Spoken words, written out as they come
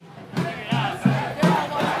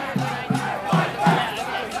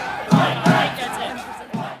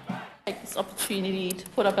opportunity to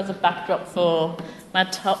put up as a backdrop for my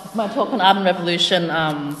talk on art and revolution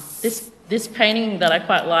this painting that I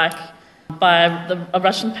quite like by a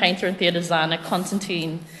Russian painter and theatre designer,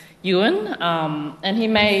 Konstantin Yuan, and he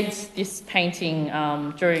made this painting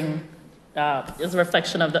as a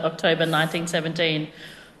reflection of the October 1917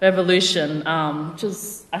 revolution, which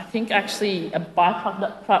was, I think, actually a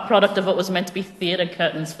byproduct of what was meant to be theatre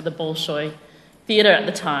curtains for the Bolshoi theatre at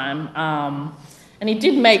the time. And he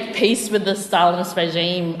did make peace with the Stalinist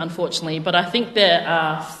regime, unfortunately, but I think there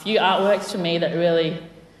are a few artworks for me that really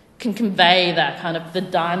can convey that kind of the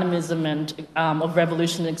dynamism and of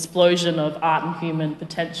revolution and explosion of art and human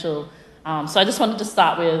potential. So I just wanted to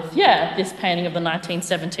start with, this painting of the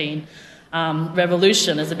 1917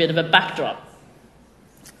 revolution as a bit of a backdrop.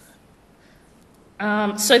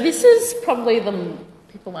 So this is probably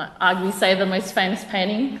people might argue say the most famous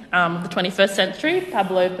painting of the 21st century,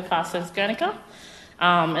 Pablo Picasso's Guernica.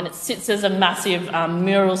 And it sits as a massive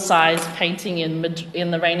mural-sized painting in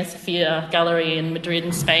the Reina Sofia Gallery in Madrid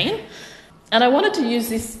in Spain. And I wanted to use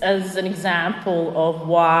this as an example of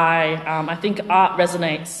why I think art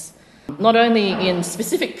resonates, not only in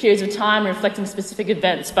specific periods of time reflecting specific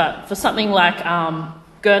events, but for something like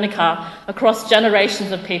Guernica across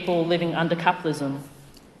generations of people living under capitalism.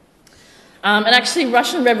 And actually,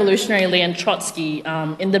 Russian revolutionary Leon Trotsky,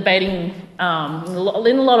 in debating, in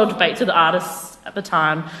a lot of debates with artists at the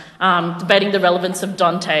time, debating the relevance of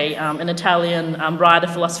Dante, an Italian writer,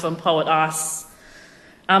 philosopher and poet, asks,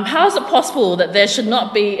 how is it possible that there should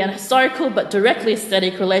not be an historical but directly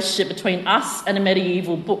aesthetic relationship between us and a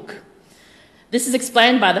medieval book? This is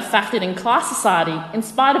explained by the fact that in class society, in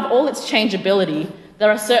spite of all its changeability, there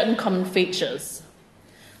are certain common features.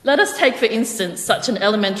 Let us take, for instance, such an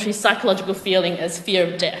elementary psychological feeling as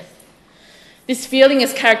fear of death. This feeling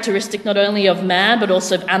is characteristic not only of man, but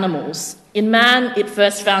also of animals. In man, it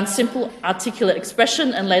first found simple, articulate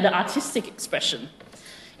expression and later artistic expression.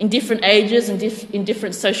 In different ages and in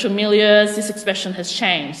different social milieus, this expression has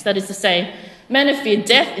changed. That is to say, men have feared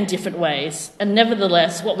death in different ways, and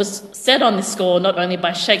nevertheless, what was said on this score, not only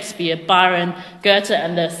by Shakespeare, Byron, Goethe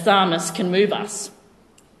and the psalmists, can move us.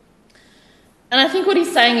 And I think what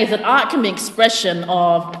he's saying is that art can be expression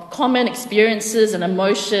of common experiences and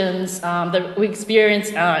emotions that we experience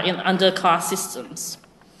under class systems.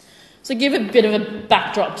 So give a bit of a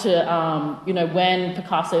backdrop to, when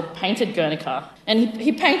Picasso painted Guernica. And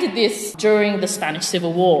he painted this during the Spanish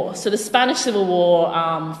Civil War. So the Spanish Civil War,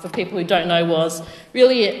 for people who don't know, was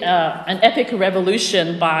really an epic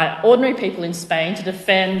revolution by ordinary people in Spain to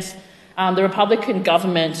defend the Republican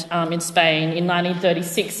government in Spain in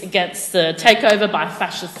 1936 against the takeover by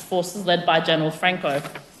fascist forces led by General Franco.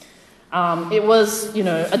 It was,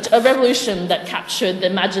 a revolution that captured the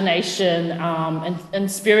imagination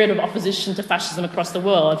and spirit of opposition to fascism across the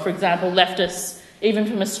world. For example, leftists, even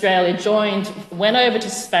from Australia, went over to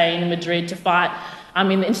Spain and Madrid to fight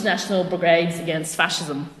in the international brigades against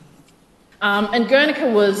fascism. And Guernica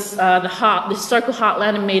was the historical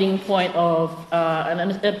heartland and meeting point of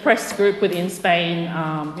an oppressed group within Spain,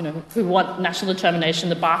 who want national determination,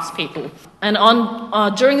 the Basque people. And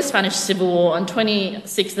during the Spanish Civil War, on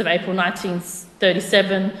 26th of April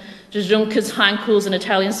 1937, Juncos, Heinkels and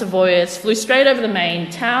Italian Savoyers flew straight over the main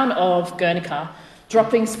town of Guernica,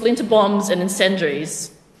 dropping splinter bombs and incendiaries.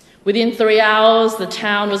 Within 3 hours, the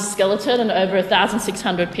town was a skeleton and over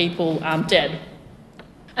 1,600 people dead.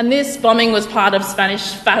 And this bombing was part of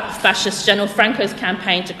Spanish fascist General Franco's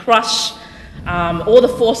campaign to crush all the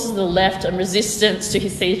forces of the left and resistance to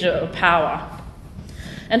his seizure of power.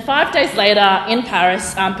 And 5 days later, in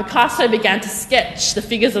Paris, Picasso began to sketch the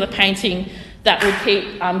figures of the painting that would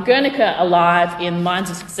keep Guernica alive in minds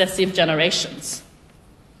of successive generations.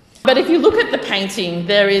 But if you look at the painting,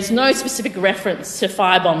 there is no specific reference to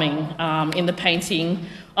firebombing in the painting,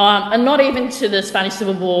 and not even to the Spanish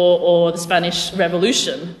Civil War or the Spanish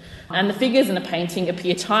Revolution. And the figures in the painting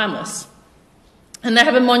appear timeless. And they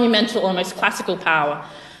have a monumental, almost classical power.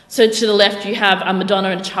 So to the left you have a Madonna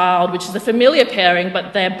and a child, which is a familiar pairing,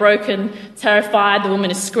 but they're broken, terrified, the woman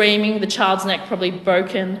is screaming, the child's neck probably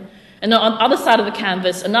broken. And on the other side of the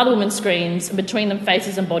canvas, another woman screams, and between them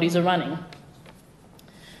faces and bodies are running.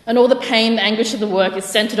 And all the pain, the anguish of the work is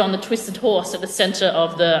centred on the twisted horse at the centre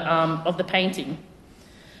of the painting.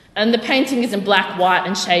 And the painting is in black, white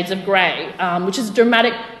and shades of grey, which is a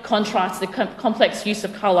dramatic contrast to the complex use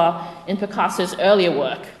of colour in Picasso's earlier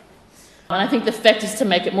work. And I think the effect is to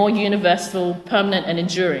make it more universal, permanent and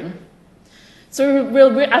enduring. So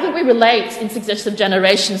I think we relate in successive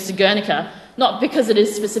generations to Guernica, not because it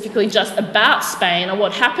is specifically just about Spain or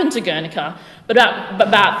what happened to Guernica, but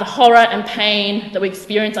about the horror and pain that we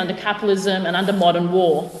experience under capitalism and under modern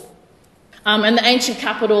war. And the ancient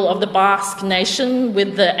capital of the Basque nation,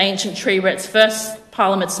 with the ancient tree where its first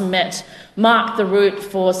parliaments met, marked the route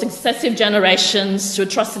for successive generations to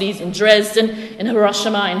atrocities in Dresden, in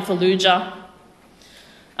Hiroshima, in Fallujah.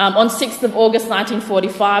 On 6th of August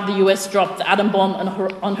 1945, the US dropped the atom bomb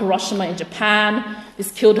on Hiroshima in Japan.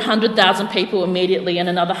 This killed 100,000 people immediately and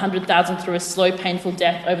another 100,000 through a slow, painful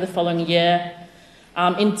death over the following year.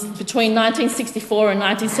 Between 1964 and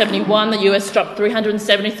 1971, the US dropped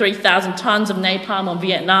 373,000 tonnes of napalm on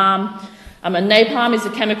Vietnam. And napalm is a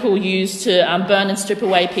chemical used to burn and strip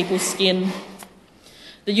away people's skin.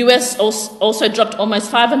 The US also dropped almost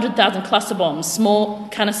 500,000 cluster bombs, small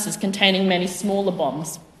canisters containing many smaller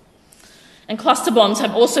bombs. And cluster bombs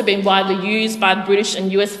have also been widely used by British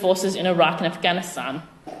and US forces in Iraq and Afghanistan.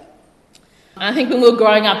 And I think when we were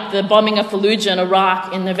growing up, the bombing of Fallujah in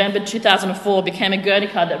Iraq in November 2004 became a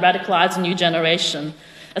Guernica that radicalised a new generation,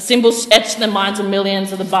 a symbol etched in the minds of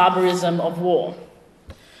millions of the barbarism of war.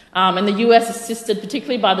 And the US, assisted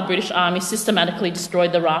particularly by the British Army, systematically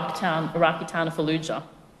destroyed the Iraqi town of Fallujah.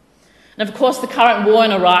 And of course, the current war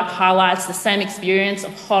in Iraq highlights the same experience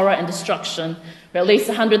of horror and destruction, where at least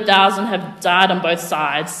 100,000 have died on both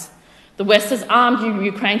sides. The West has armed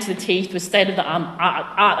Ukraine to the teeth with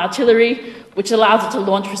state-of-the-art artillery, which allows it to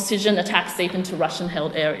launch precision attacks deep into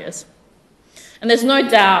Russian-held areas. And there's no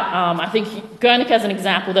doubt, I think Guernica is an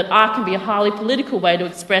example that art can be a highly political way to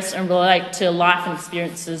express and relate to life and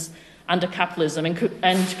experiences under capitalism and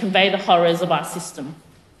convey the horrors of our system.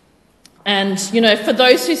 And, for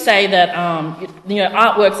those who say that,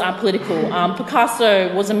 artworks aren't political,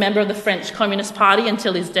 Picasso was a member of the French Communist Party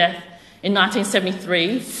until his death in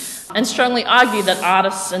 1973, and strongly argued that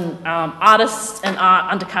artists and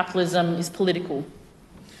art under capitalism is political.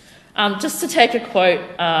 Just to take a quote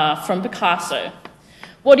from Picasso,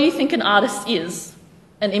 "What do you think an artist is?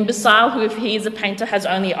 An imbecile who, if he is a painter, has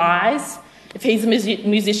only eyes? If he's a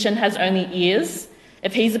musician, has only ears?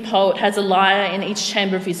 If he's a poet, has a lyre in each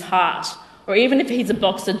chamber of his heart? Or even if he's a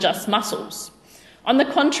boxer, just muscles? On the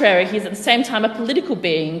contrary, he is at the same time a political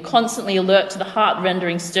being, constantly alert to the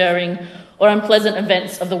heart-rendering, stirring, or unpleasant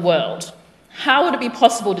events of the world. How would it be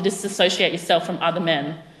possible to disassociate yourself from other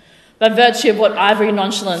men? By virtue of what ivory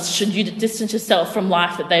nonchalance should you distance yourself from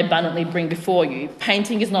life that they abundantly bring before you?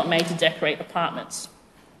 Painting is not made to decorate apartments."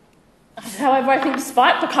 However, I think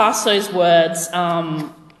despite Picasso's words,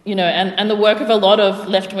 and the work of a lot of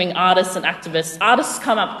left-wing artists and activists, artists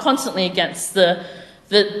come up constantly against the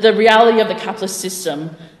reality of the capitalist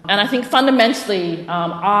system. And I think fundamentally,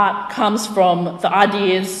 art comes from the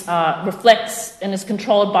ideas, reflects and is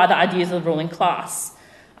controlled by the ideas of the ruling class.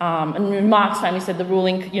 And Marx famously said the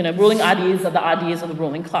ruling ideas are the ideas of the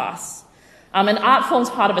ruling class. And art forms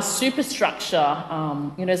part of a superstructure,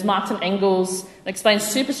 as Marx and Engels explain,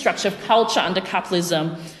 superstructure of culture under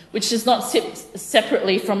capitalism, which does not sit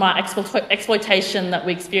separately from our exploitation that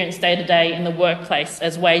we experience day to day in the workplace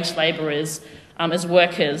as wage labourers, as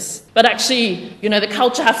workers. But actually, the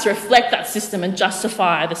culture has to reflect that system and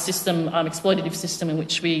justify the system, exploitative system in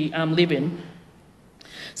which we live in.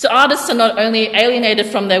 So artists are not only alienated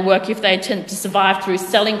from their work if they attempt to survive through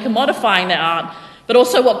selling, commodifying their art, but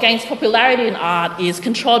also what gains popularity in art is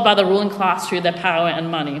controlled by the ruling class through their power and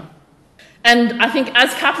money. And I think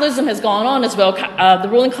as capitalism has gone on as well, the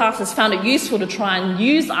ruling class has found it useful to try and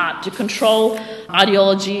use art to control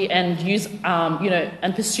ideology and use,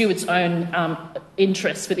 and pursue its own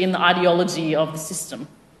interests within the ideology of the system.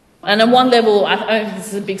 And on one level, I don't think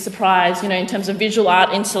this is a big surprise, in terms of visual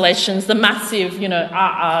art installations, the massive,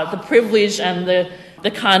 the privilege and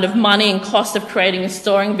the kind of money and cost of creating and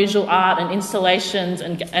storing visual art and installations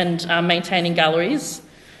and maintaining galleries.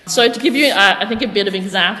 So to give you, I think, a bit of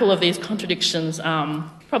example of these contradictions,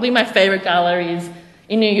 probably my favourite gallery is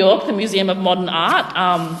in New York, the Museum of Modern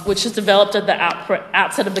Art, which was developed at the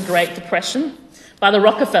outset of the Great Depression by the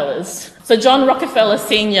Rockefellers. So John Rockefeller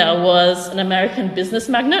Sr. was an American business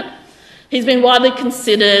magnate. He's been widely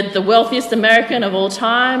considered the wealthiest American of all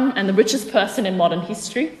time and the richest person in modern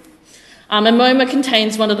history. And MoMA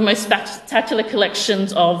contains one of the most spectacular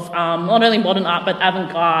collections of not only modern art but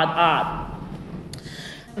avant-garde art.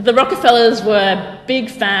 The Rockefellers were big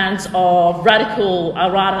fans of radical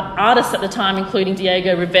artists at the time, including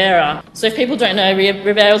Diego Rivera. So if people don't know,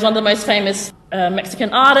 Rivera was one of the most famous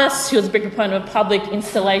Mexican artists. He was a big proponent of public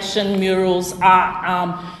installation, murals,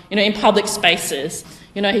 art, in public spaces.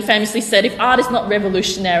 He famously said, "If art is not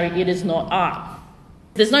revolutionary, it is not art."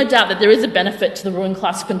 There's no doubt that there is a benefit to the ruling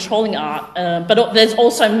class controlling art, but there's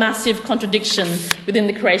also massive contradiction within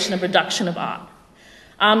the creation and production of art.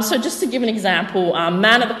 So just to give an example,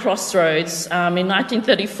 Man at the Crossroads in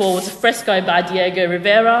 1934 was a fresco by Diego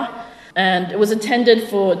Rivera. and it was intended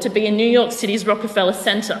to be in New York City's Rockefeller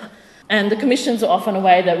Center. And the commissions were often a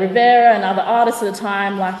way that Rivera and other artists at the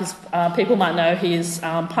time, like people might know, his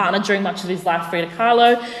partner during much of his life, Frida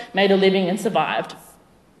Kahlo, made a living and survived.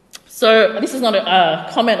 So this is not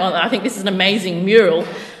a comment on, I think this is an amazing mural,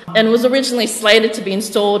 and was originally slated to be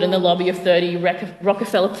installed in the lobby of 30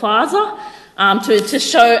 Rockefeller Plaza to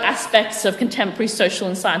show aspects of contemporary social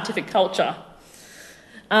and scientific culture.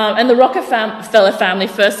 And the Rockefeller family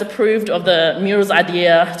first approved of the mural's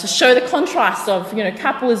idea to show the contrast of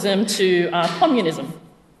capitalism to communism.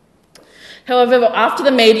 However, after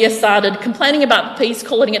the media started complaining about the piece,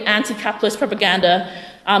 calling it anti-capitalist propaganda,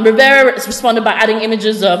 Rivera responded by adding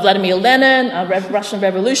images of Vladimir Lenin, a Russian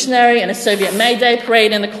revolutionary, and a Soviet May Day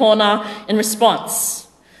parade in the corner in response.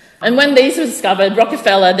 And when these were discovered,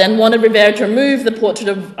 Rockefeller then wanted Rivera to remove the portrait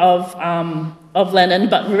of Lenin,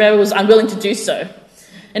 but Rivera was unwilling to do so.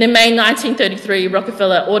 And in May 1933,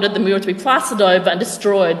 Rockefeller ordered the mural to be plastered over and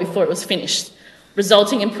destroyed before it was finished,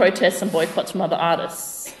 resulting in protests and boycotts from other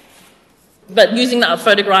artists. But using that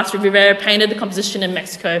photographs, Rivera painted the composition in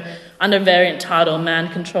Mexico under a variant title, Man,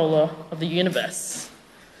 Controller of the Universe.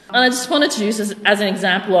 And I just wanted to use this as an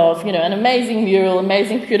example of, an amazing mural,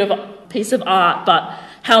 amazing piece of art, but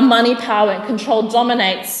how money, power, and control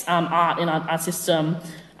dominates art in our system.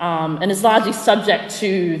 And is largely subject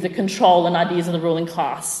to the control and ideas of the ruling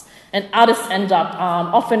class. And artists end up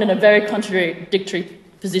often in a very contradictory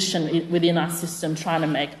position within our system trying to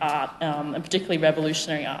make art, and particularly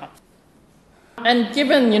revolutionary art. And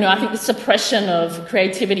given, I think the suppression of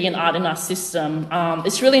creativity and art in our system,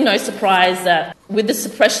 it's really no surprise that with the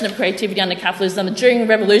suppression of creativity under capitalism, during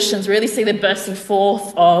revolutions, we really see the bursting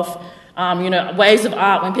forth of waves of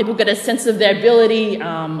art when people get a sense of their ability,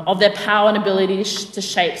 of their power and ability to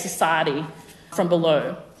shape society from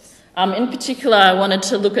below. In particular, I wanted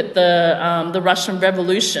to look at the Russian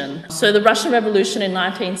Revolution. So the Russian Revolution in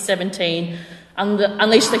 1917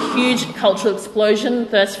 unleashed a huge cultural explosion,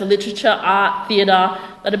 thirst for literature, art, theatre,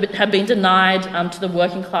 that had been denied to the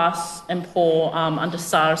working class and poor under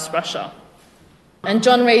Tsarist Russia. And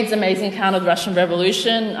John Reed's amazing account of the Russian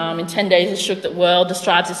Revolution, in 10 Days It Shook the World,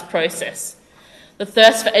 describes this process. The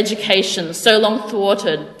thirst for education, so long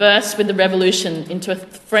thwarted, burst with the revolution into a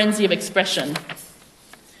frenzy of expression.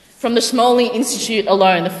 From the Smolny Institute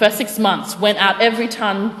alone, the first 6 months went out every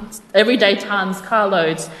day tons,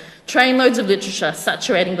 carloads, trainloads of literature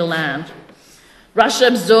saturating the land. Russia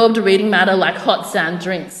absorbed reading matter like hot sand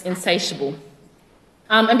drinks, insatiable.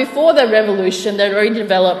 And before the revolution, they'd already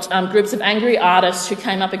developed groups of angry artists who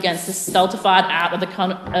came up against the stultified art of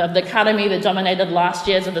the academy that dominated the last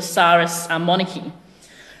years of the Tsarist monarchy.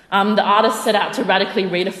 The artists set out to radically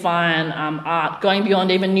redefine art, going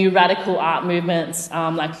beyond even new radical art movements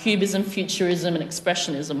like Cubism, Futurism, and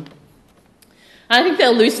Expressionism. And I think they're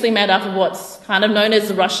loosely made up of what's kind of known as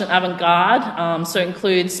the Russian avant-garde, so it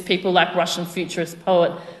includes people like Russian futurist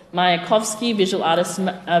poet Mayakovsky, visual artist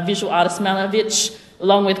Malevich,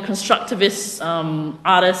 along with constructivist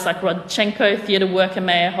artists like Rodchenko, theatre worker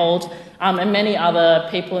Meyerhold, and many other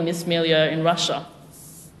people in this milieu in Russia.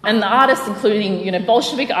 And the artists, including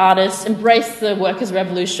Bolshevik artists, embraced the workers'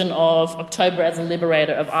 revolution of October as a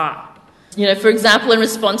liberator of art. For example, in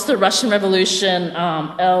response to the Russian Revolution,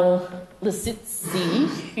 L. Lisitsky,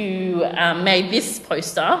 who made this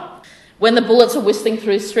poster, when the bullets were whistling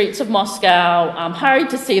through the streets of Moscow,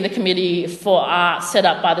 hurried to see the Committee for Art set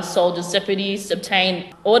up by the soldiers' deputies to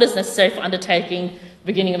obtain orders necessary for undertaking the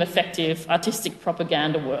beginning of effective artistic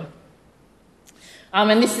propaganda work.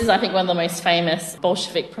 And this is, I think, one of the most famous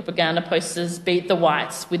Bolshevik propaganda posters, Beat the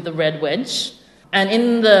Whites with the Red Wedge. And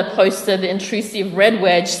in the poster, the intrusive red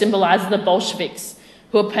wedge symbolises the Bolsheviks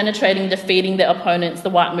who are penetrating, defeating their opponents, the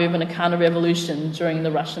white movement and counter-revolution during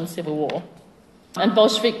the Russian Civil War. And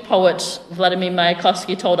Bolshevik poet Vladimir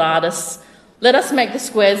Mayakovsky told artists, "Let us make the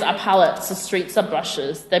squares our palettes, the streets our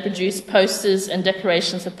brushes." They produce posters and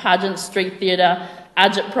decorations for pageants, street theatre,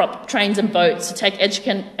 agitprop, trains and boats to take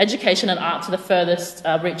education and art to the furthest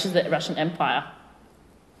reaches of the Russian Empire.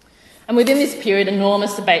 And within this period,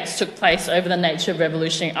 enormous debates took place over the nature of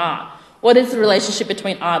revolutionary art. What is the relationship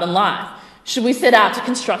between art and life? Should we set out to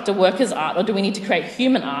construct a worker's art, or do we need to create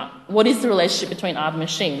human art? What is the relationship between art and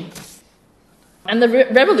machine? And the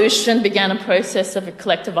revolution began a process of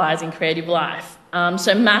collectivising creative life.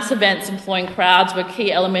 So mass events employing crowds were a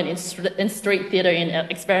key element in street theatre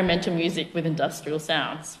and experimental music with industrial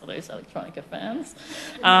sounds, for those electronica fans.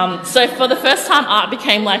 So for the first time, art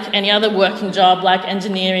became like any other working job, like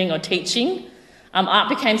engineering or teaching. Art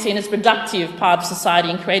became seen as a productive part of society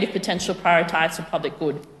and creative potential prioritised for public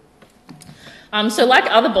good. So like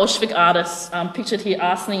other Bolshevik artists, pictured here,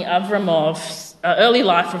 Arseny Avramov's early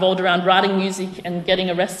life revolved around writing music and getting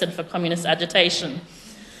arrested for communist agitation.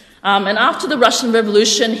 And after the Russian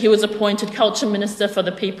Revolution, he was appointed culture minister for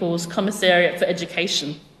the People's Commissariat for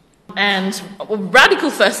Education. And a radical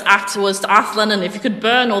first act was to ask Lenin if he could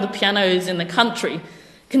burn all the pianos in the country,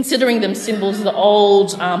 considering them symbols of the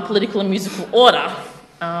old political and musical order.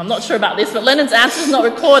 I'm not sure about this, but Lenin's answer is not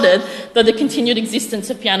recorded, though the continued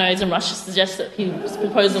existence of pianos in Russia suggests that his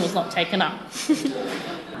proposal was not taken up.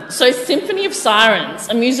 So Symphony of Sirens,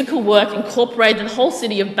 a musical work, incorporated the whole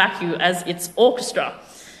city of Baku as its orchestra.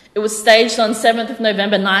 It was staged on 7th of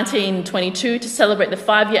November 1922 to celebrate the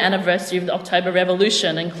 5-year anniversary of the October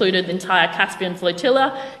Revolution, included the entire Caspian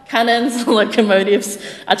flotilla, cannons, locomotives,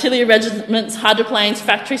 artillery regiments, hydroplanes,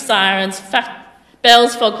 factory sirens,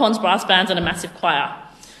 bells, foghorns, brass bands, and a massive choir.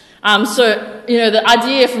 The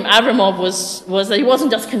idea from Avramov was that he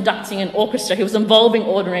wasn't just conducting an orchestra, he was involving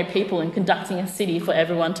ordinary people and conducting a city for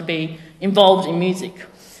everyone to be involved in music.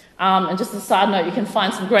 And just as a side note, you can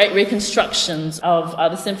find some great reconstructions of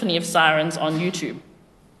the Symphony of Sirens on YouTube.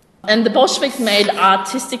 And the Bolsheviks made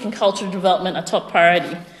artistic and cultural development a top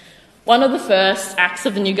priority. One of the first acts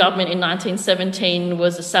of the new government in 1917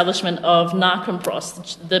 was the establishment of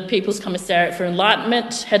Narkompros, the People's Commissariat for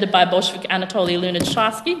Enlightenment, headed by Bolshevik Anatoly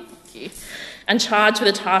Lunacharsky, and charged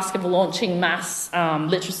with the task of launching mass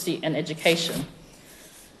literacy and education.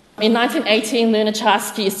 In 1918,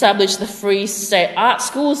 Lunacharsky established the Free State Art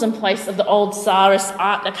Schools in place of the old Tsarist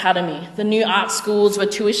Art Academy. The new art schools were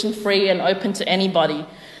tuition-free and open to anybody.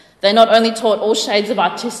 They not only taught all shades of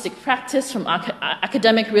artistic practice, from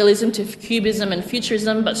academic realism to cubism and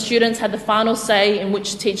futurism, but students had the final say in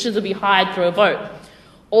which teachers would be hired through a vote.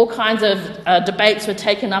 All kinds of debates were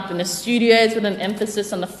taken up in the studios with an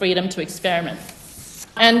emphasis on the freedom to experiment.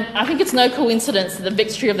 And I think it's no coincidence that the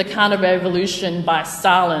victory of the counter-revolution by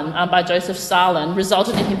Stalin, by Joseph Stalin,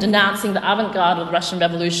 resulted in him denouncing the avant-garde of the Russian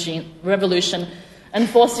Revolution and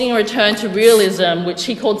forcing a return to realism, which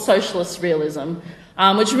he called socialist realism,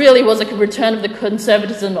 which really was a return of the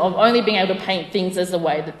conservatism of only being able to paint things as the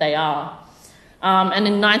way that they are. And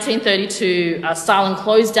in 1932, Stalin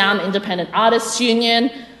closed down the Independent Artists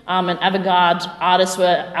Union, and avant-garde artists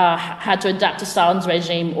had to adapt to Stalin's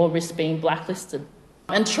regime or risk being blacklisted.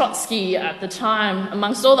 And Trotsky, at the time,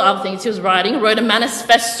 amongst all the other things he was writing, wrote a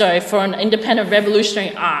manifesto for an independent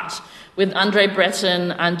revolutionary art with André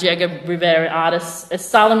Breton and Diego Rivera artists, as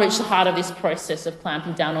Stalin reached the heart of this process of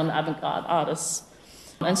clamping down on avant-garde artists.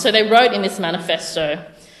 And so they wrote in this manifesto,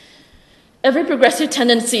 "Every progressive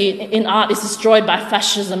tendency in art is destroyed by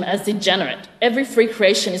fascism as degenerate. Every free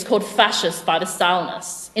creation is called fascist by the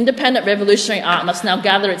Stalinists. Independent revolutionary art must now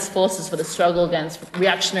gather its forces for the struggle against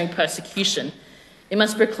reactionary persecution. It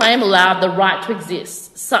must proclaim aloud the right to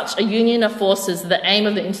exist. Such a union of forces is the aim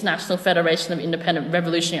of the International Federation of Independent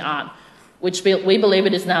Revolutionary Art, which we believe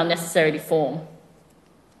it is now necessary to form."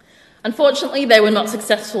 Unfortunately, they were not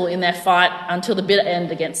successful in their fight until the bitter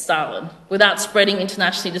end against Stalin. Without spreading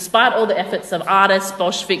internationally, despite all the efforts of artists,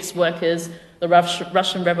 Bolsheviks, workers, the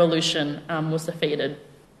Russian Revolution was defeated.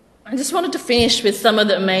 I just wanted to finish with some of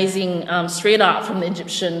the amazing street art from the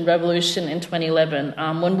Egyptian Revolution in 2011,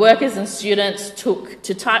 when workers and students took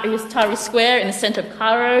to Tahrir Square in the centre of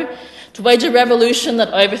Cairo to wage a revolution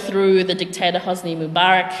that overthrew the dictator Hosni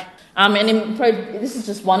Mubarak. This is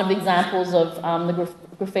just one of the examples of the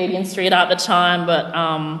graffiti and street art at the time, but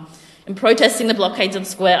in protesting the blockades of the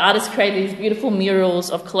square, artists created these beautiful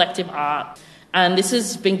murals of collective art. And this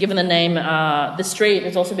has been given the name, the street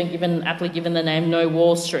has also been aptly given the name No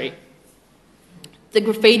Wall Street. The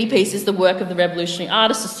graffiti piece is the work of the Revolutionary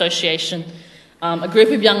Artists Association, a group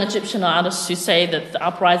of young Egyptian artists who say that the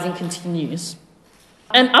uprising continues.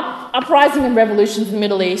 And uprising and revolutions in the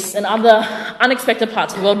Middle East and other unexpected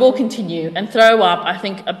parts of the world will continue and throw up, I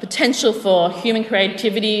think, a potential for human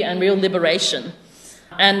creativity and real liberation.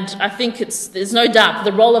 And I think there's no doubt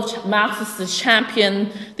the role of Marxists to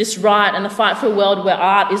champion this right and the fight for a world where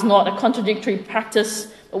art is not a contradictory practice,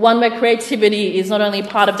 but one where creativity is not only a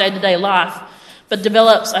part of day-to-day life, but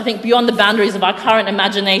develops, I think, beyond the boundaries of our current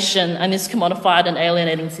imagination and this commodified and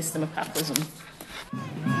alienating system of capitalism.